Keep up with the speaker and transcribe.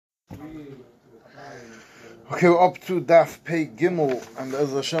Okay, we're up to Daf Pei Gimel, and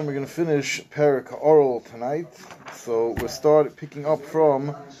as Hashem, we're going to finish Perek Oral tonight. So we'll start picking up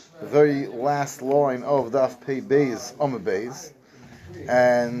from the very last line of Daf Pei Beis, Beis,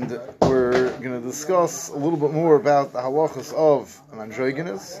 and we're going to discuss a little bit more about the halachas of an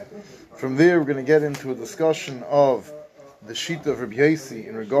androgynous. From there, we're going to get into a discussion of the Shita of Rabbi Yossi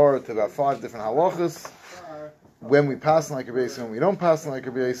in regard to about 5 different halachas, when we pass like Rabbi Yossi, when we don't pass like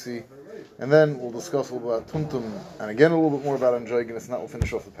Rabbi Yossi. And then we'll discuss a little bit about Tumtum, and again a little bit more about androgynous, and that will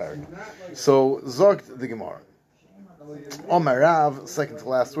finish off the parak. So, Zogt the Gemara. Omer Rav, second to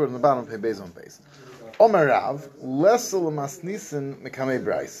last word on the bottom of Beis on Beis. Omer Rav, lesel masnisin mekamei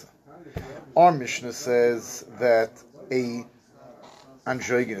braisa. Our Mishnah says that a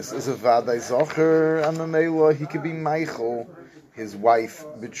androgynous is a vadai zocher, and memela he could be Michael, his wife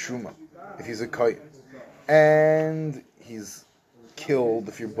b'tshuma, if he's a kohen, and he's killed.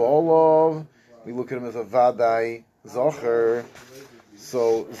 If you're Baalov, we look at him as a Vadai Zocher.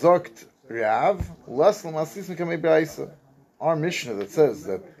 So Zokt Rav, Lesl Masis Mekamei Braisa. Our Mishnah that says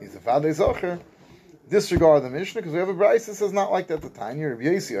that he's a Vadai Zocher, disregard the Mishnah because we have a Braisa that says not like that at the time. You're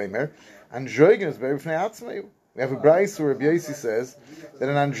Rabbi Yossi Omer, androgynous very b'fnei atzmei. We have a Braisa where Rabbi Yossi says that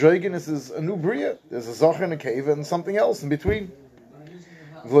an androgynous is a new bria. There's a Zocher and a Keva and something else in between.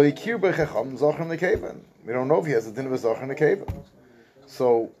 V'loikir b'chacham Zocher and a Keva. We don't know if he has a din of a Zocher and a Keva.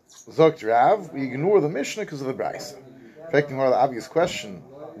 So, Zokt Rav, we ignore the Mishnah because of the Braisa. Affecting more the obvious question,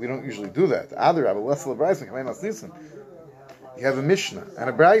 we don't usually do that. Other Rav, less of the Braisa, you have a Mishnah and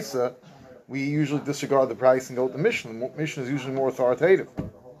a Braisa, we usually disregard the Braisa and go with the Mishnah. The Mishnah is usually more authoritative.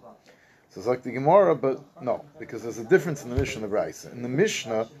 So Zokt the Gemara, but no, because there's a difference in the Mishnah and the Braisa. In the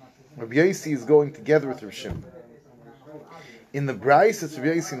Mishnah, Rabbi Yossi is going together with Rav Shimon. In the Braisa, it's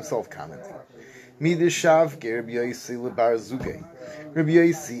Rabbi Yossi himself commenting. Midishav ge Rabbi Yossi lebar zugei. Rabbi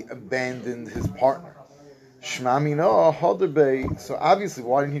Yossi abandoned his partner. Shmamina haderbei. So obviously,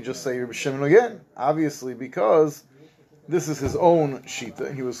 why didn't he just say Rabbi Shimon again? Obviously, because this is his own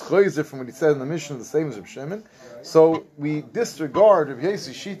shita. He was chayzer from what he said in the Mishnah, the same as Rabbi Shimon. So we disregard Rabbi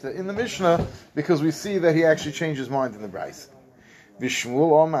Yossi's shita in the Mishnah because we see that he actually changed his mind in the Braisa.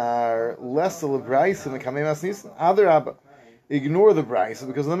 Vishmuel Omar less the Braisa mekamei masnisin. Other Abba, ignore the Braisa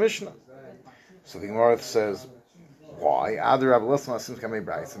because of the Mishnah. So the Gemara says, why?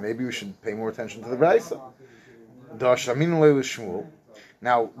 Maybe we should pay more attention to the Braisa.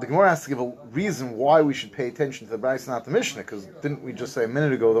 Now, the Gemara has to give a reason why we should pay attention to the Braisa, not the Mishnah, because didn't we just say a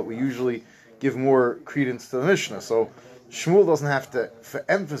minute ago that we usually give more credence to the Mishnah? So Shmuel doesn't have to, for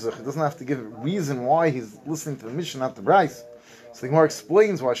emphasis, he doesn't have to give a reason why he's listening to the Mishnah, not the Braisa. So the Gemara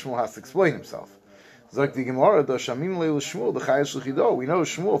explains why Shmuel has to explain himself. Like the Gemara, we know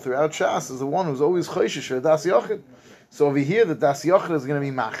Shmuel throughout Shas is the one who's always chayshish for Das Yochid. So over here, the Das Yochid is going to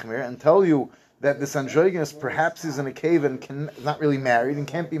be machmir and tell you that this androgynous perhaps is in a cave and not really married and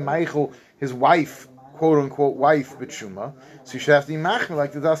can't be Michael, his wife, quote unquote wife, b'tshuma. So you should have to be machmir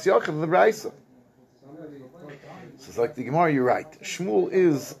like the Das Yochid of the Braisa. So it's like the Gemara, you're right. Shmuel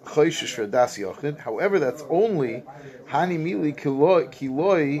is chayshish for Das Yochid. However, that's only hani mili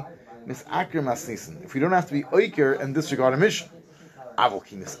kiloi. Misakr masnisin. If we don't have to be oiker and disregard a Mishnah,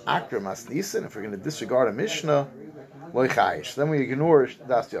 avolki misakr masnisin. If we're going to disregard a Mishnah, loy chayish. Then we ignore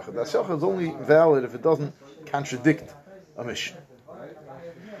das yochad. Das yochad is only valid if it doesn't contradict a Mishnah.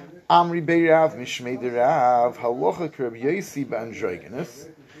 Amri beirav mishmei derav halacha Rabbi Yossi b'androgynous.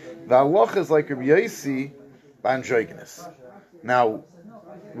 The halacha is like Rabbi Yossi b'androgynous. Now,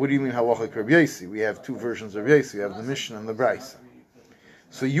 what do you mean halacha Rabbi Yossi? We have 2 versions of Rabbi Yossi. We have the Mishnah and the Braisa.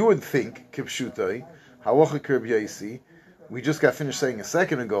 So you would think, kipshutai, halacha Rabbi Yossi, we just got finished saying a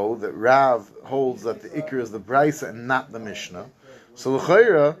second ago that Rav holds that the Iker is the Braisa and not the Mishnah. So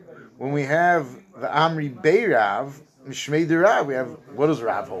l'chayra, when we have the Amri Beirav, Mishmei de Rav, we have, what does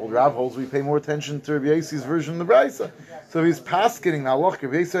Rav hold? Rav holds we pay more attention to Rabbi Yossi's version of the Braisa. So if he's paskening the halacha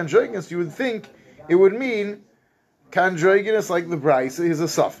Rabbi Yossi androgynous, you would think it would mean kandrogynous like the Braisa is a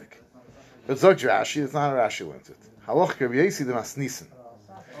suffix. But Zog Rashi, it's not how Rashi learns it. Halacha Rabbi Yossi the Masnisin.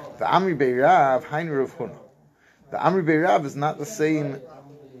 The Amri Beirav, Hainu Rav Huna. The Amri Beirav is not the same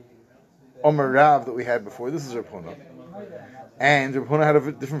Omer Rav that we had before. This is Rav Huna. And Rav Huna had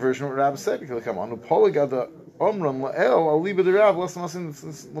a different version of what Rav said. Come on, Poligada Omram La'el, Aliba de Rav,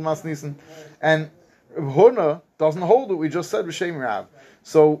 Lamas Nisan. And Rav Huna doesn't hold it. We just said B'Shem Rav.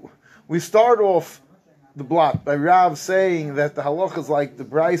 So we start off the block by Rav saying that the halacha is like the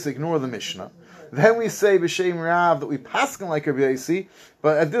Braisa, ignore the Mishnah. Then we say b'shem Rav that we paskin like Rabbi Yossi,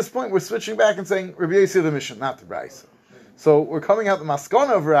 but at this point we're switching back and saying Rabbi Yossi of the Mishnah, not the Braisa. So we're coming out the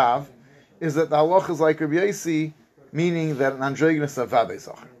maskana of Rav is that the halacha is like Rabbi Yossi, meaning that an androgynous is a vadei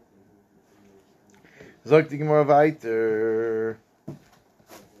zocher. Sagt die Gemara weiter.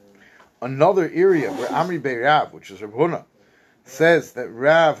 Another area where Amri Bei Rav, which is Reb Huna, says that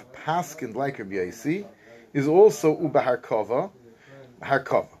Rav paskind like Rabbi Yosi, is also Uba Harkava.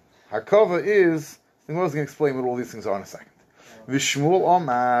 Harkava is, I was going to explain what all these things are in a second. Vishmuel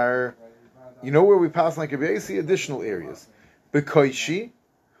Omar, you know where we pass like Rabbi Yosi? Additional areas. Bekoishi,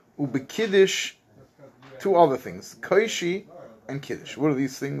 Ubekiddish, two other things. Koishi and Kiddush. What do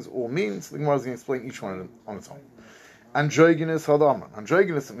these things all mean? So the Gemara is going to explain each one on its own. Androgynous Hadamah.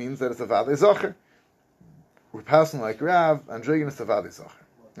 Androgynous, it means that it's a Vadei Zacher. We're passing like Rav, androgynous a Vadei Zacher.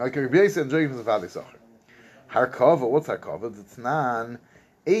 Like Rabbi Yosi, androgynous a Vadei Zacher. Harkava, what's Harkava? It's nan,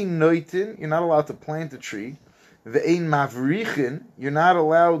 ein noitin, you're not allowed to plant a tree. The ein mavrichin, you're not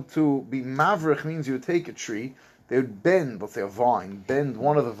allowed to be mavrich, means you would take a tree, they would bend, let's say a vine, bend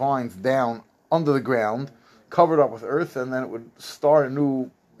one of the vines down under the ground, covered up with earth, and then it would start a new,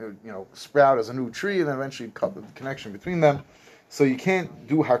 sprout as a new tree, and then eventually cut the connection between them. So you can't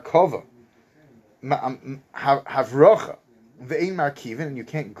do harkava, havracha, ve'ein markivin, and you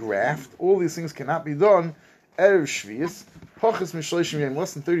can't graft. All these things cannot be done erev shvius, pachas mishleishim yom,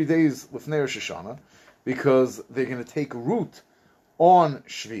 less than 30 days lifnei Rosh Hashanah, because they're going to take root on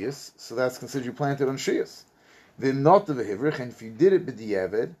shvius, so that's considered you planted on shvius. They're not the vehivrich, and if you did it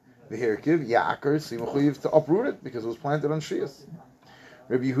b'diavad, the hirkiv, ya'akar, so you have to uproot it because it was planted on shvius.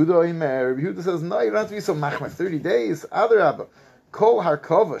 Rabbi Yehuda says, no, you don't have to be so machmir. 30 days, adarabba. Kol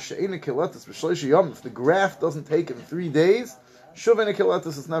harkava she'ena kilatis b'shloisha yom. If the graft doesn't take in 3 days, shuvena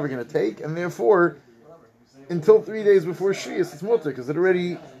kilatis it's never going to take, and therefore, until 3 days before shvius, it's mutter because it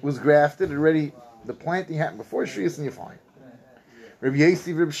already was grafted. The planting happened before shvius, and you're fine. Rabbi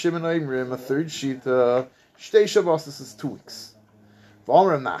Yosi, Rabbi Shimon Oimrim, a third sheet. Shtei Shabbos is 2 weeks.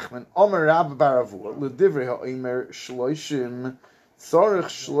 V'Omer Nachman, Omer Rabbi Baravur, l'divrei ha'omer shloishim.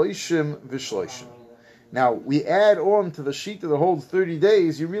 Now, we add on to the sheet that holds 30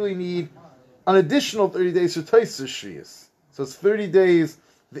 days, you really need an additional 30 days for Taisa Shvius. So it's 30 days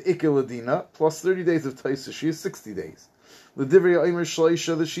the Ikka Ladina, plus 30 days of Taisa Shvius, 60 days. The Divrei Omer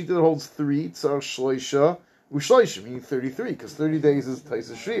Shloisha, the sheet that holds 3, Tzar Shloisha, Ushloisha, meaning 33, because 30 days is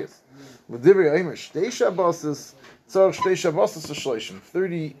Taisa Shvius. The Divrei Omer Shtei Shabbos is Tzar Shtei Shabbos is Shloishim,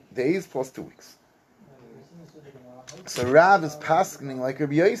 30 days plus 2 weeks. So Rav is paskening like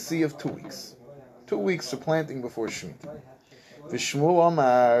Rabbi Yosi of 2 weeks. 2 weeks for planting before Shemitah. V'Shmuel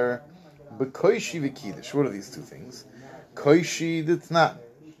Amar b'koishi v'kiddush. What are these two things? Koishi d'tnan.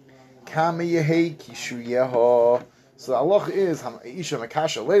 Kama yehei kishu yeho. So Allah is Isha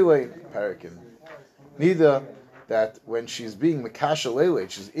Makasha Lele Parakin. Neither that when she's being Makasha Lele,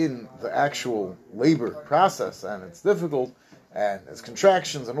 she's in the actual labor process and it's difficult, and there's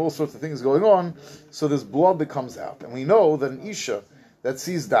contractions and all sorts of things going on, so there's blood that comes out. And we know that an Isha that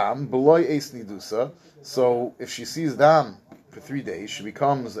sees dam, beloy eis nidusa, so if she sees dam for 3 days, she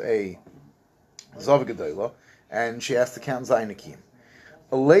becomes a Zav Gedola, and she has to count Zainakim.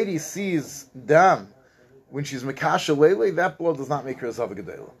 A lady sees dam when she's Makasha Lele, that blood does not make her a Zav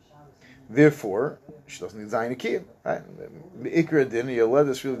Gedola. Therefore, she doesn't need Zainakim. Right? The Ikra Din,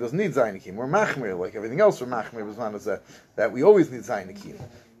 Yoledis really doesn't need Zainakim. We're Machmir, like everything else we're Machmir, was not as that we always need Zainakim.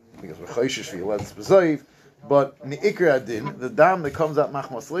 Because we're Chayshish for Yoledis B'Zayv. But the Ikra Din, the dam that comes out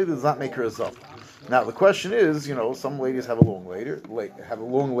Machmas later, does not make her a Zav. Now the question is, some ladies have a long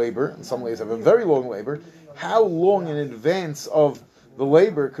labor, and some ladies have a very long labor. How long in advance of the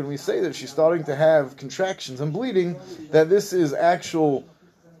labor can we say that she's starting to have contractions and bleeding, that this is actual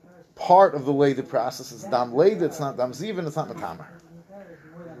part of the Leda process? It's dam Leda, it's not dam Zivan, it's not Matamar.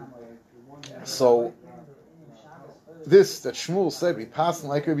 So, this that Shmuel said, we pass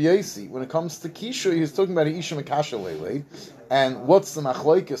like Rabbi Yosi, when it comes to Kisha, he's talking about Isha Makasha Lele, and what's the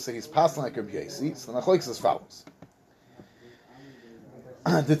Machlokes that he's passing like Rabbi Yosi? So the Machlokes is as follows.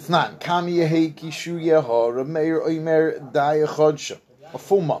 Ditnan, Kami Yehei Kishu Yeho, Rameir Oimer Daya Chodsha, a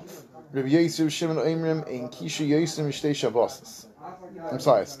full month. Rabbi Yosi, Rabbi Shimon Oimrim, in Kisha Yosim Mishtei Shabbos. I'm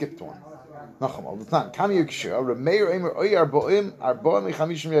sorry, I skipped one. Nachamal, Ditnan, Kami Yehei Kishu, Rameir Oimer Oyar Boim, Arboim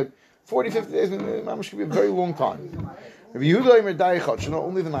Echamishim Yed, 40, 50 days, Mamash could be a very long time. Rabbi Yehuda Omer Dai Chotsh,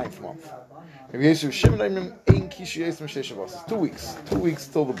 only the 9th month. Rabbi Yosef Shimon Omer Ein Kishi Yosef Mishtei Shabbos. 2 weeks. 2 weeks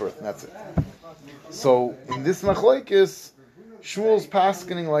till the birth, and that's it. So, in this Machlokes, Shmuel's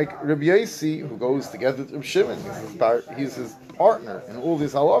paskening like Rabbi Yosi, who goes together with Rabbi Shimon. He's his partner in all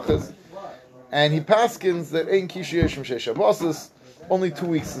these halachas. And he paskins that Ein Kishi Yosef Mishtei Shabbos, only 2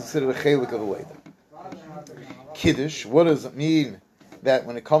 weeks is considered a chelik of the Leda. Kiddush, what does it mean that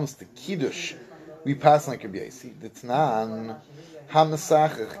when it comes to Kiddush, we pass like Rabbi Yosi? Ditnan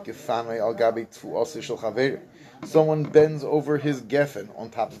hamasachach gefanei al gabi tvuos shel chaver. Someone bends over his geffen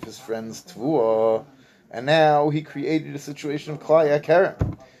on top of his friend's tvua. and now he created a situation of klai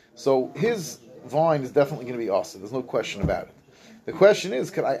akerem. So his vine is definitely going to be asa. There's no question about it. The question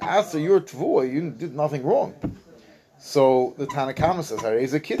is, could I asa your tvua? You did nothing wrong. So the Tanakama says,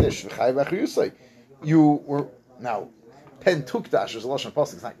 "Harei kiddush v'chai b'achiyusay." You were now pen tukdash is a lashon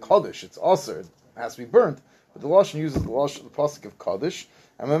pasuk. It's not kaddish. It's aser. It has to be burnt. But the lashon uses the pasuk of kaddish,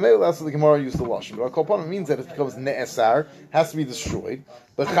 and Mamela that's what the Gemara used the lashon. But our kolpon means that it becomes ne'esar, has to be destroyed.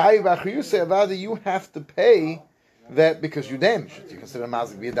 But chai b'achiyusay avada, you have to pay that because you damaged it. You consider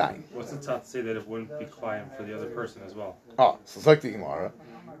mazik b'yadayim. What's the tat say that it wouldn't be quiet for the other person as well? So it's like the Gemara.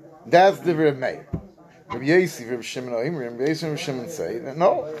 That's the Reb Meir. Rabbi Yossi, Rabbi Shimon, Rabbi Yossi, Rabbi Shimon say that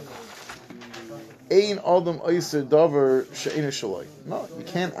no. Ein adam oiser davar she'ena shaloi. No, you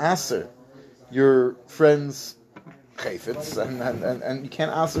can't answer your friend's chayfetz, and you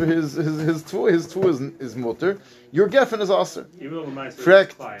can't answer his tvua. His tvua is mutter. Your geffen is aser.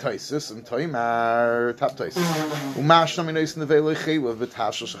 Frekt taisus and toimar tap taisus. Umash naminois in the veilei chayva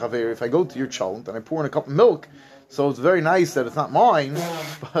v'tashel shechaver. If I go to your child and I pour in a cup of milk, so it's very nice that it's not mine,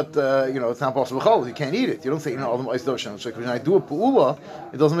 but it's not possible. You can't eat it. You don't say all the ice doshan. When I do a pu'ula,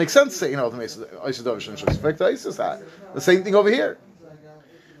 it doesn't make sense to say all the ice doshan. The same thing over here.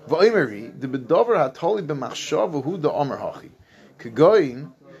 V'oimeri the bedover hatoli b'machshava hu the omer hachi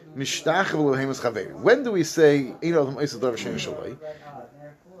kegoin mishtach v'lohemus chaver. When do we say all the ice doshan shaloi?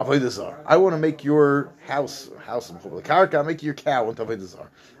 Avodah zar. I want to make your house of the karka. I make your cow into avodah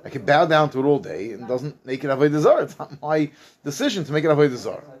zar. I can bow down to it all day and doesn't make it avodah zar. It's not my decision to make it avodah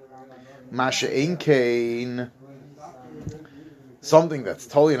zar. Masha ein kain, something that's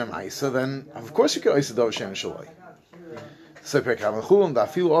totally in a ma'isa, then of course you can oisa davar shem shaloi. So pekam chulam da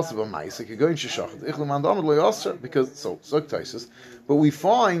feel also by ma'isa could go in shishachet ichlu mandamad lo yasser because so taisus. But we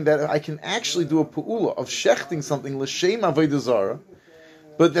find that I can actually do a pu'ula of shechting something l'shem avodah zara.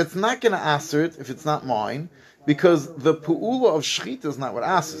 But that's not going to answer it if it's not mine, because the pu'ula of shechita is not what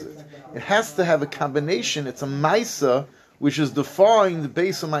answers it. It has to have a combination. It's a maisa which is defined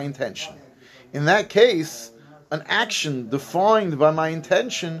based on my intention. In that case, an action defined by my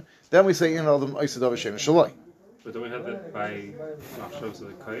intention, then we say, them oisadav Hashem shaloi. But don't we have that by machshavos of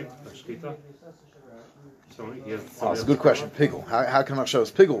the kai, by shechita? It's a good question. Pigel. How can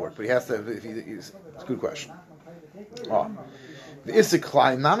machshavos pigel work? But he has to have, it's a good question. The isik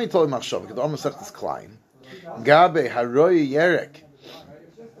klein, nami toli machshav, because almost said this klein. Gabe haroi yerek.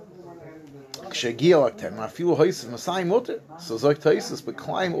 Kshegia laktem, afilu hoisiv masai mutter. So zok taisis, but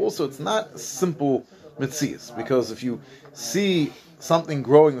klein also, it's not simple mitzias, because if you see something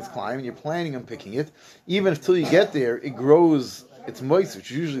growing with klein and you're planning on picking it, even until you get there, it grows. It's moist,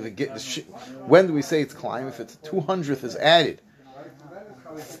 which usually when do we say it's klein? If it's 200th is added,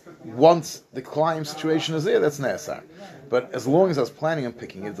 once the climb situation is there, that's nesar. But as long as I was planning on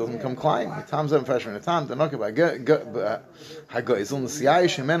picking it, it doesn't come climb. Times seven fashion at a time. They're not about hagoyz on the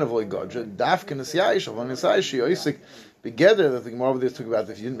siyayish men of loigodja dafkin the siyayish on the siyayish yoisik together. That the Gemara over there talk about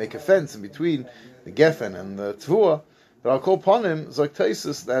if you didn't make a fence in between the geffen and the tvua. But I'll call upon him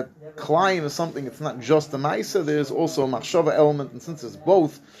zoktaisis that climb is something. It's not just a ma'isa. There's also a machshava element, and since it's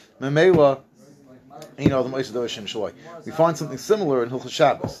both memela. The Moshe Doshim Shaloi. We find something similar in Hilchos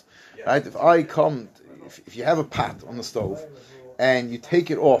Shabbos. Right? If you have a pot on the stove and you take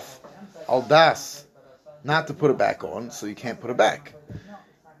it off, al das not to put it back on, so you can't put it back.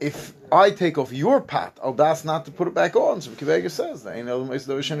 If I take off your pot, al das not to put it back on, so Kivega says that the Moshe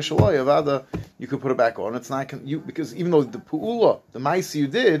Doshim Shaloi avada you could put it back on. It's not because even though the pu'ula, the ma'isa you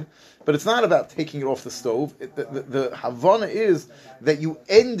did, but it's not about taking it off the stove. The havana is that you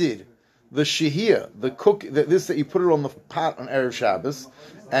ended the shehiyah, the cook, that you put it on the pot on Erev Shabbos,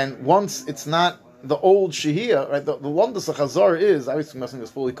 and once it's not the old shehiyah, right? The wonders of Chazar is, obviously nothing is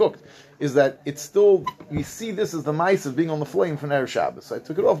fully cooked, is that it's still, we see this as the mice of being on the flame from Erev Shabbos. So I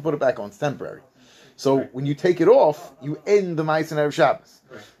took it off and put it back on, it's temporary. So when you take it off, you end the mice in Erev Shabbos.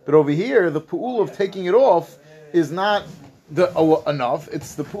 But over here, the pu'ul of taking it off is not enough.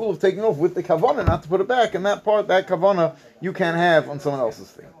 It's the pu'ul of taking it off with the kavana, not to put it back, and that kavana, you can't have on someone else's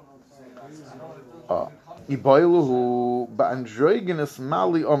thing. How does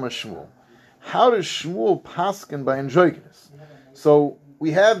Shmuel paskin by androgynous? So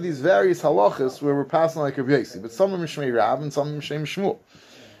we have these various halachas where we're passing like Rabbi Yossi, but some of them Shmei Rav and some of them Shmei Shmuel.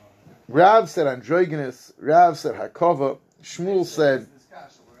 Rav said androgynous, Rav said hakava, Shmuel said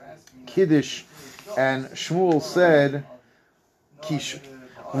kiddush, and Shmuel said kishu.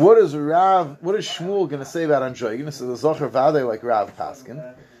 What is Shmuel going to say about androgynous? So the Zohar Vade like Rav paskin.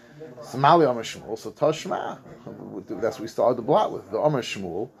 Somali Amar Shmuel, so Tashma. That's what we started the blot with. The Amar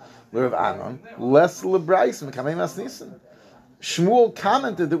Shmuel, L'Rav Anon, less LeBraisa Mekamei Mas Nisan. Shmuel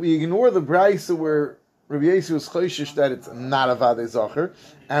commented that we ignore the Braisa where Rabbi Yossi was choishish that it's not a Vadei Zacher,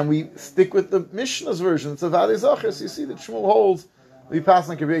 and we stick with the Mishnah's version. It's a Vadei Zacher. So you see that Shmuel holds we pass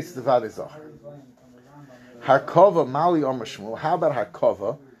like Rabbi Yossi to Vadei Zacher. Harkova Mali Omer Shmuel. How about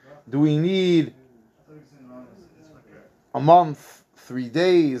Harkova? Do we need a month, 3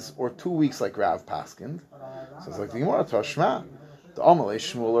 days, or 2 weeks like Rav Paskind? So it's like the Gemara Toshma. The Amalei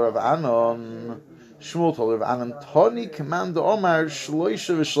Shmuel of Anon. Shmuel told Rav Anon, Toni command the Omar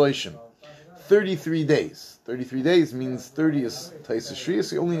Shloisha v'Shloishim. 33 days. 33 days means 30 is Taisa Shriya,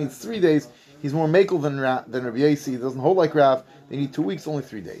 so he only needs 3 days. He's more makel than Rabbi Yossi. He doesn't hold like Rav. They need 2 weeks, only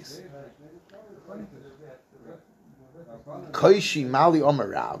 3 days. Koishi Mali Omer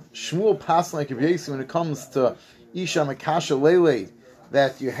Rav. Shmuel passed like Rabbi Yossi when it comes to Isha Makasha Lele,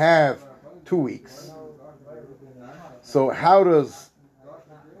 that you have 2 weeks. So how does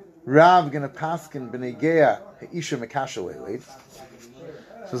Rav gonna paskin b'negea Isha Makasha Lele?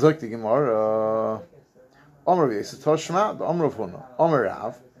 So Zok the Gemara, Omer Rabbi Yossi Toshma, the Omer of Huna, Omer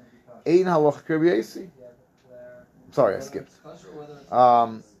Rav, Ein Halach Rabbi Yossi. Sorry, I skipped.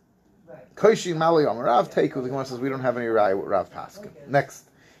 Koishi Mali Omer Rav Teiku. The Gemara says we don't have any raya with Rav Paskin. Next,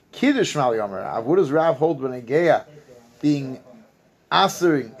 Kiddush Mali Omer Rav. What does Rav hold when Egeya being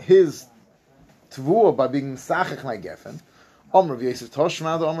answering his tvua by being Sachach my Geffen? Omer Rav Yosef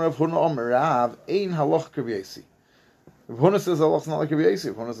Toshma, the Omer of Huna Omer Rav Ein Halach Rabbi Yossi. Rav Huna says Halach's not like Rabbi Yossi.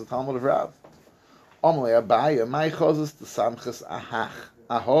 Rav Huna is the Talmud of Rav. Omer Abaya my chazes the Samchas Ahach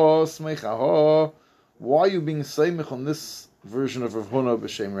Ahos Meich Aho. Why are you being seimich on this version of Rav Huna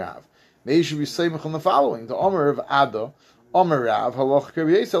b'Shem Rav? Maybe you should be seimich on the following: the Omer of Ada, Omer Rav, Halach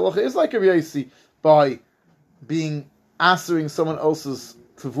Rabbi Yossi. Halach is like Rabbi Yossi by being answering someone else's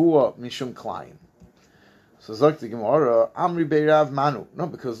tavua mishum klein. So Zok the Gemara, Amri Beirav Manu. No,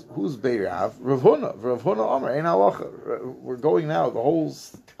 because who's Beirav? Rav Huna. Rav Huna Omer Ein Halacha. We're going now the whole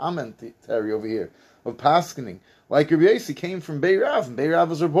commentary over here of paskening. Like Rabbi Yossi came from Beirav, and Beirav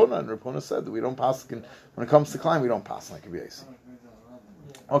is Rav Huna, and Rav Huna said that we don't pasken when it comes to klein. We don't pass like Rabbi Yossi.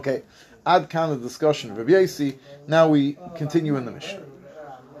 Okay, ad kind of discussion of Rabbi Yossi. Now we continue in the Mishnah.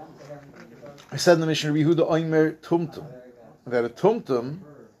 I said in the Mishnah, Rabbi Yehuda Omer Tumtum, that a Tumtum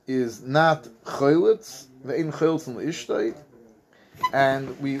is not Choylitz, ve'in Choylitz in the Ishtay,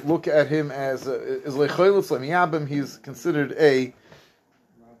 and we look at him as Choylitz Lemiyabim. He's considered a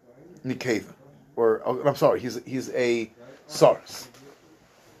Nikeva, or I'm sorry, he's a Saras.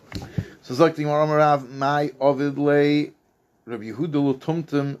 So Zakti Maramav my Ovid Le Rabbi Yehuda lo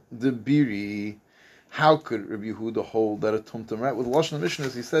Tumtum de Biri. How could Rabbi Yehuda hold that a Tumtum, right? With Lashon Mishnah,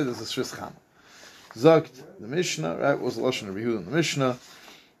 as he said, is a Shris Chama. Zakt the Mishnah, right? Was Lashon Rabbi Yehuda in the Mishnah?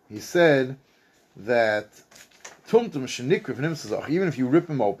 He said that Tumtum shenikriv nimtzah, even if you rip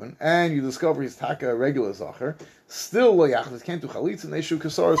him open and you discover he's taka a regular zacher, still lo yachlis can't do chalitza neshu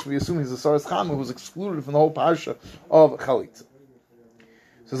kasaris. We assume he's a saras chama who's excluded from the whole parsha of chalitza.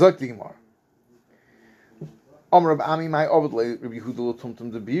 So Zakt the Gemara. Amar Rab Ami my Ovid le Rabbi Yehuda lo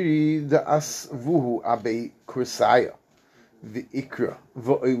Tumtum debiri the asvuhu abe kursaya the ikra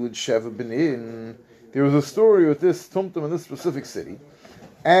v'oilud sheva benin. There was a story with this Tumtum in this specific city,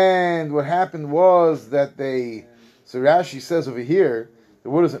 and what happened was that they. So Rashi says over here that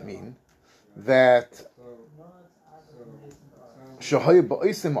what does it mean that shahaya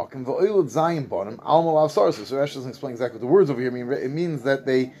ba'isimakim v'oilud zayin bottom almalav sarsa. So Rashi doesn't explain exactly what the words over here mean. It means that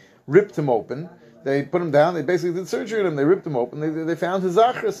they ripped him open. They put him down. They basically did surgery on him. They ripped him open. They found his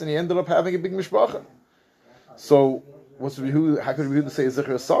zachris, and he ended up having a big mishpacha. So, how could Rabbi Yehuda say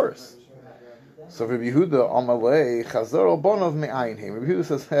zachar saris? So Rabbi Yehuda Amalei Chazar al Bonov me'ayin him. Rabbi Yehuda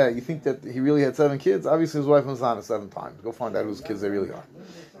says, "Hey, you think that he really had 7 kids? Obviously, his wife was on it 7 times. Go find out whose kids they really are."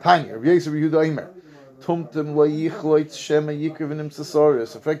 Tanya Rabbi Yehuda Aimer Tumtum lo yichloit shema yikriv v'nim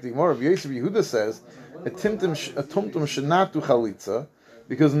tzasaris. Effectively, more Rabbi Yehuda says a tumtum should not do chalitza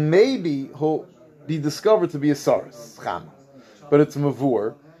because maybe he'll be discovered to be a saris chama, but it's a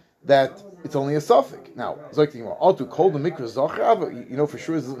mavur that it's only a suffix. Now, Altu called the mikra zachrav. You know for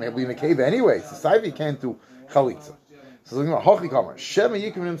sure it's going to be in a cave anyway. So Saivi can't do chalitza. So Hachi Kamar Shema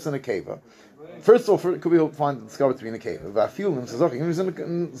Yikrim in a cave. First of all, could we find discovered to be in a cave? Vafil Nimsa Zachar. He was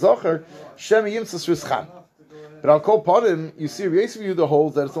in Zachar Shema Yimsa Shrischan. But I'll call Padim. You see, Yosef Yehuda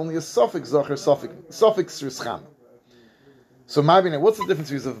holds that it's only a suffix Zachar suffix Shrischan. So Mabine, what's the difference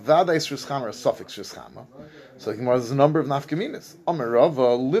between a Vadai Shrischan or a suffix Shrischan? So there's a number of nafkaminas.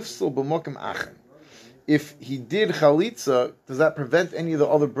 Amarava lifsel b'mokim achen. If he did chalitza, does that prevent any of the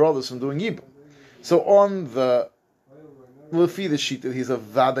other brothers from doing yibum? So on the Lefi the sheet that he's a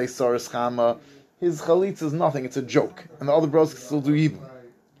Vadai Saras Chama, his chalitza is nothing, it's a joke. And the other brothers can still do yibum.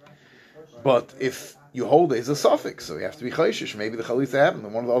 But if you hold is a suffix, so you have to be chayshish. Maybe the chalitza happened,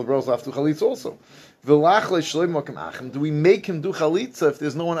 and one of the other brothers will have to do chalitza also. Do we make him do chalitza if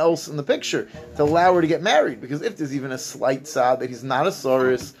there's no one else in the picture to allow her to get married? Because if there's even a slight sad that he's not a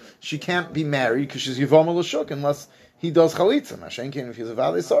soris, she can't be married because she's yivam l'shuk unless he does chalitza. Mashenkin, if he's a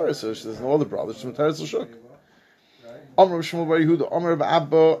valley soris, so there's no other brother, she's mutaris l'shuk. Amr Shmuel bar Yehuda, Amr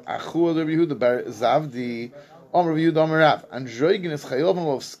Abba, Achua bar Yehuda bar Zavdi, Amr Yehuda Amr Rav, and Joigin is chayav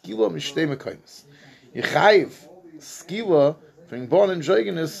of skila mishtei mekaymis. Yechayiv skila being born in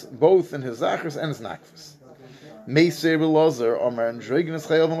Joiginus both in his zachers and his nakfus. Meisei Belazar Amr and Joiginus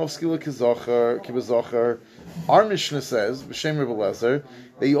chayav of skila kizacher kibazacher. Our Mishnah says b'shem Belazar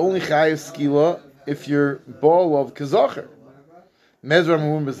that you only chayiv skila if you're ball of kizacher. Mezra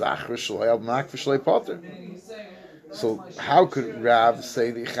mu'um bezacher shloi al nakfus shloi potter. So how could Rav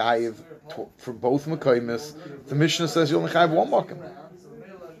say the chayiv for both makaymis? The Mishnah says you only chayiv one makam.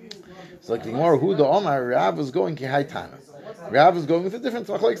 It's like the Gemara Huda Omar. Rav is going kihaitana. Rav is going with a different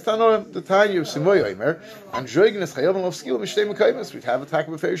machlekes tanoim. The Tanya of Simoy Omer and Joigin is chayav of skila mishtei makaymis. We have a tak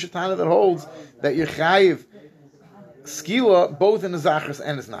b'ferish Tana that holds that you chayiv skila both in the zachers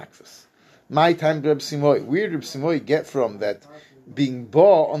and his nakfus. My time Reb Simoy. Where did Reb Simoy get from that? Being ba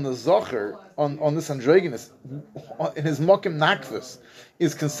on the zacher on this androgynous in his makim nakfus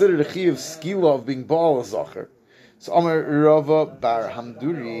is considered a chi of skila of being ba on zacher. So Amar Rava bar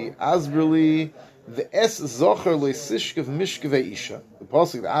Hamduri Azbrili the es zacher leisishkev mishkevei isha. The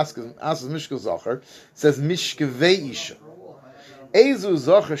pasuk that asks mishkev zacher says mishkevei isha. Ezu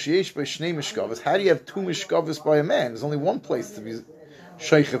zacher sheyesh by shnei mishkavos. How do you have two mishkavos by a man? There's only one place to be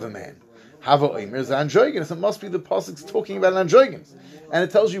sheikh of a man. Hava Omer is androgynous. It must be the pasuk's talking about androgynous, and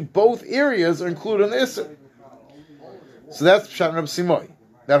it tells you both areas are included in the Isser. So that's Pshat Reb Simoy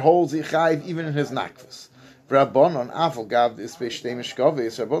that holds Yichayv even in his nakfus. Rabban on Afal Gav the Ispesh Shtei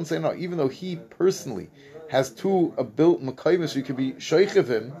Mishkaves. Rabban say no, even though he personally has two built makaymis, you could be sheikh of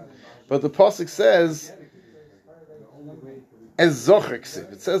him, but the pasuk says as zocher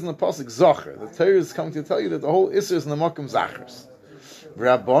ksiv. It says in the pasuk zocher. The Torah is coming to tell you that the whole Isser is in the makom zachers.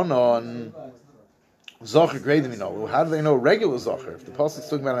 Rabbanon Zocher Greidim, how do they know regular Zocher? If the pasuk is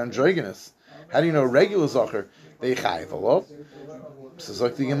talking about androgynous, how do you know regular Zocher? They chayiv a lot. So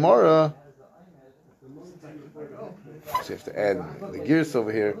like the Gemara, so you have to add the gears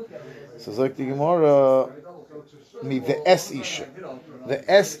over here. So like the Gemara, the es isha, the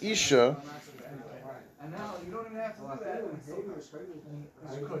es isha.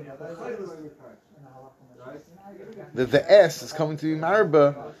 The S is coming to be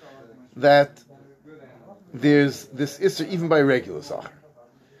marba that there's this isser even by regular zacher.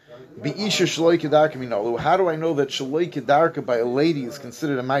 Be'isha shaloi kedarka minalu. How do I know that shaloi kedarka by a lady is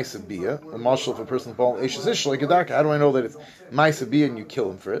considered a ma'isa bia? A marshal for a person born isha is shaloi kedarka. How do I know that it's ma'isa bia and you kill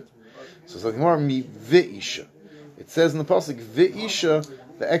him for it? So it's like more mi ve'isha. It says in the pasuk ve'isha.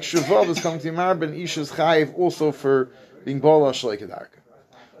 The extra vav is coming to marba and isha is chayiv also for being bala shaloi kedarka.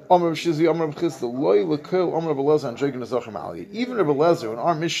 Even Rebbe Lezer in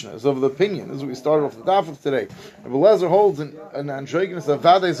our Mishnah is of the opinion. This is what we started off the daf of today. Rebbe Lezer holds an androgynous of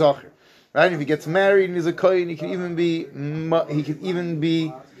vadei zacher. Right? If he gets married and he's a kohen, he could even be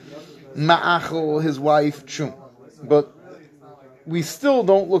ma'achel his wife chum. But we still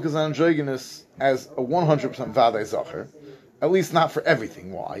don't look as androgynous as a 100% vadei zacher. At least not for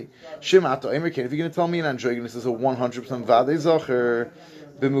everything. Why? Shemata Emerkin. If you're going to tell me an androgynous is a 100% vadei zacher,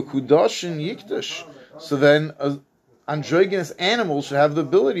 b'mekudashin yikdash. So then, androgynous animals should have the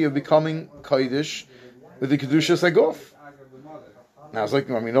ability of becoming kodesh with the kedushas agof. Now it's like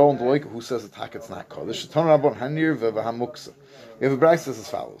who says the it's not kodesh. We have a brayso says as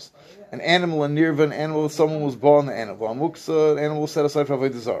follows: an animal, a nirva, an animal. Someone was born the animal. A muksa, an animal was set aside for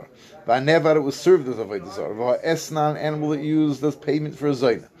avodah zarah. Va'nevar, it was served as avodah zarah. Va'esna, an animal that used as payment for a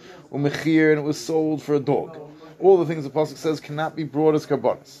zayna. U'mechir, and it was sold for a dog. All the things the pasuk says cannot be brought as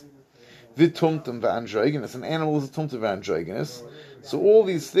karbonis. Vitumtum v'androgynous, an animal is a tumtum v'androgynous. So all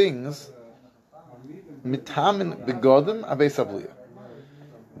these things, mitamin begodim abeis abliya.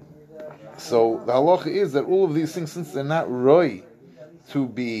 So the halacha is that all of these things, since they're not roy to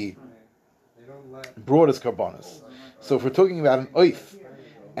be brought as karbonis, so if we're talking about an oif,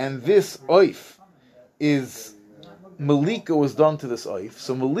 and this oif is Malika was done to this oif,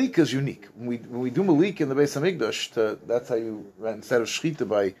 so Malika is unique. When we do Malika in the Beis Hamikdash, that's how you instead of shchita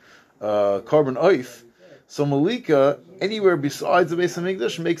by carbon oif. So Malika anywhere besides the Beis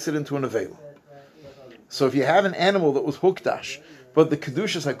Hamikdash makes it into an avela. So if you have an animal that was hukdash, but the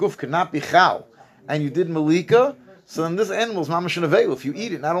kedushas haguf could not be chal, and you did Malika, So then this animal is mamash in a veil. If you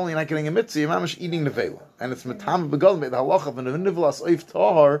eat it, not only you're not getting a mitzvah, you're mamash eating the veil. And it's metama begadim. The halacha of the nivlas oif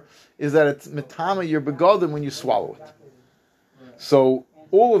tahar is that it's metama your begadim when you swallow it. So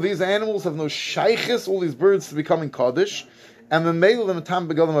all of these animals have no shaykhis, all these birds to becoming kaddish, and the male of the metama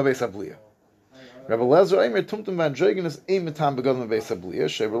begadim of beis abliya. Rabbi Lezer Eimer tumtum van joigenis ein metama begadim of beis abliya.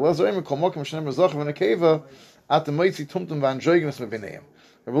 Rabbi Lezer Eimer kol mokem shenem rezachav and akeva at the moitzi tumtum van joigenis mebineim.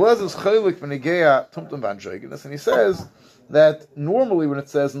 Rabbi Lezer is chaylik b'negeya tumtum van joigenis, and he says that normally when it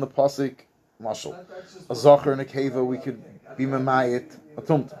says in the pasuk mashal a zachar and a keva, we could be memayit a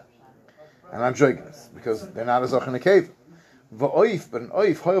tumtum and on joigenis because they're not a zachar and a keva. Va'oif, but an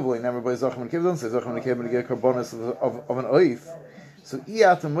oif, however, never by zachar and a keva doesn't say zachar and a keva b'negeya karbonis of an oif. So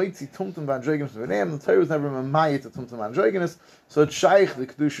iyat and moitzi tumtum van joigenis mebineim. The Torah was never memayit a tumtum van joigenis, so it's shaykh the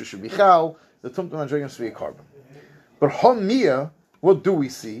kedusha should be chal, the tumtum van joigenis should be a carbon. But hamiyah, what do we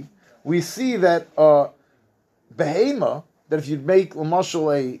see? We see that behema, that if you'd make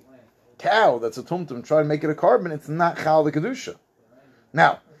l'mashal a cow that's a tumtum, try to make it a carbon, it's not chal the kedusha.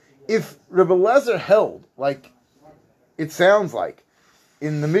 Now, if Rebbe Lezer held, like it sounds like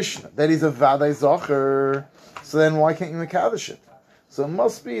in the Mishnah, that he's a vadai zacher, so then why can't you mekadosh it? So it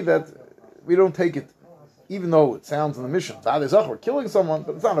must be that we don't take it, even though it sounds in the Mishnah, vadai zacher, we're killing someone,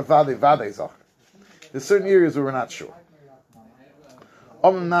 but it's not a vadai zacher. There's certain areas where we're not sure.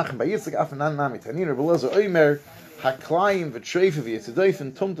 Then I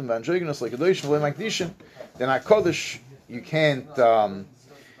Kodesh you can't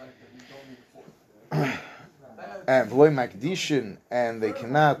and v'loy makdishin, and they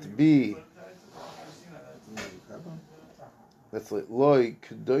cannot be. That's like loy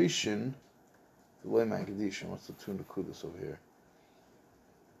kedoshin, v'loy makdishin. What's the tune of kudos over here?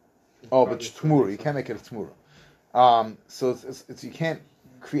 Oh, but tmura. You can't make it a tmura. So it's you can't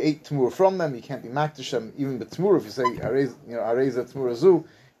create tmura from them. You can't be makdish them. Even the tmura, if you say areza tmura zu,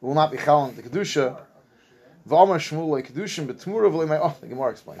 it will not be chalan the kedusha. V'amar shmul like kedushin, but tmura v'lemay. Oh, the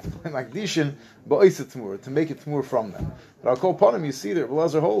Gemara explains makdishin ba'isa tmura, to make it tmura from them. But I'll call upon him. You see that Rebbe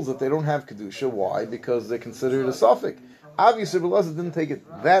Lezer holds that they don't have kedusha. Why? Because they consider it a suffix. Obviously, Rebbe Lezer didn't take it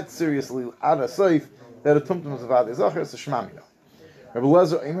that seriously. Ad seif that a tumtum is a vadei zacher. It's a shmamina. Rebbe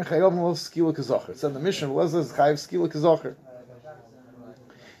Lezer Eimer Chayav Malav Skila Kazacher. It said in the mission, Rebbe Lezer is Chayav Skila Kazacher.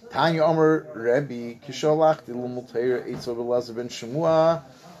 Tanya Omer Rebbe Kishalach Dilum Multeir Eitz Rebbe Lezer Ben Shemua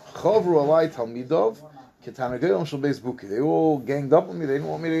Chavru Alai Talmidov Ketana Geilam Shal Beis Buki. They all ganged up on me. They didn't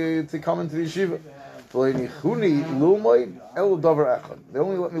want me to come into the yeshiva. They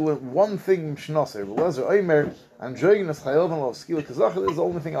only let me learn one thing in Mishnah. Rebbe Lezer Eimer and Joigenis Chayav Malav Skila Kazacher. This is the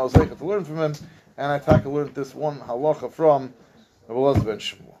only thing I was able to learn from him, and I learned this one halacha from Rebbe Lezer Ben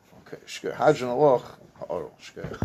Shmuel. Okay, shkei. Hajjan aloch ha'orol. Shkei.